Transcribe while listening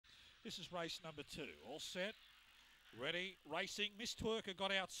This is race number 2. All set. Ready, racing. Miss Twerker got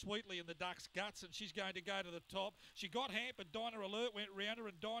out sweetly in the Duck's guts, and she's going to go to the top. She got hampered. Dinah Alert went round her,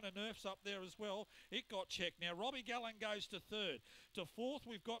 and Dinah Nerf's up there as well. It got checked. Now, Robbie Gallen goes to third. To fourth,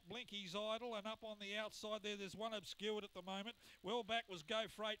 we've got Blinky's Idol, and up on the outside there's one obscured at the moment. Well back was Go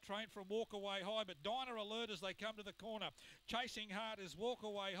Freight Train from Walkaway High, but Dinah Alert as they come to the corner. Chasing hard is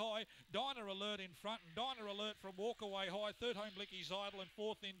Walkaway High. Dinah Alert in front, and Dinah Alert from Walkaway High. Third home, Blinky's Idol, and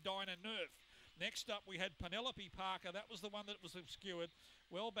fourth in Dinah Nerf. Next up, we had Penelope Parker. That was the one that was obscured.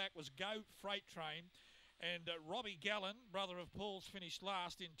 Well back was Go Freight Train. And Robbie Gallen, brother of Paul's, finished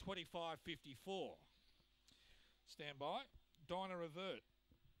last in 25.54. Stand by. Dinah Revert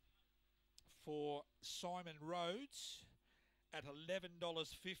for Simon Rhodes at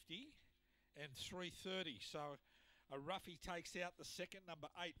 $11.50 and $3.30. So a roughie takes out the second. Number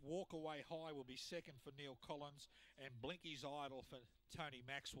 8, Walkaway High, will be second for Neil Collins. And Blinky's Idol for Tony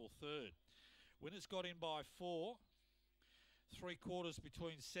Maxwell, third. Winners got in by 4. 3/4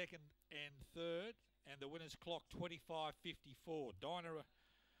 between second and third. And the winners clock 25.54. Dinah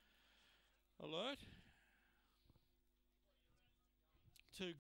Alert.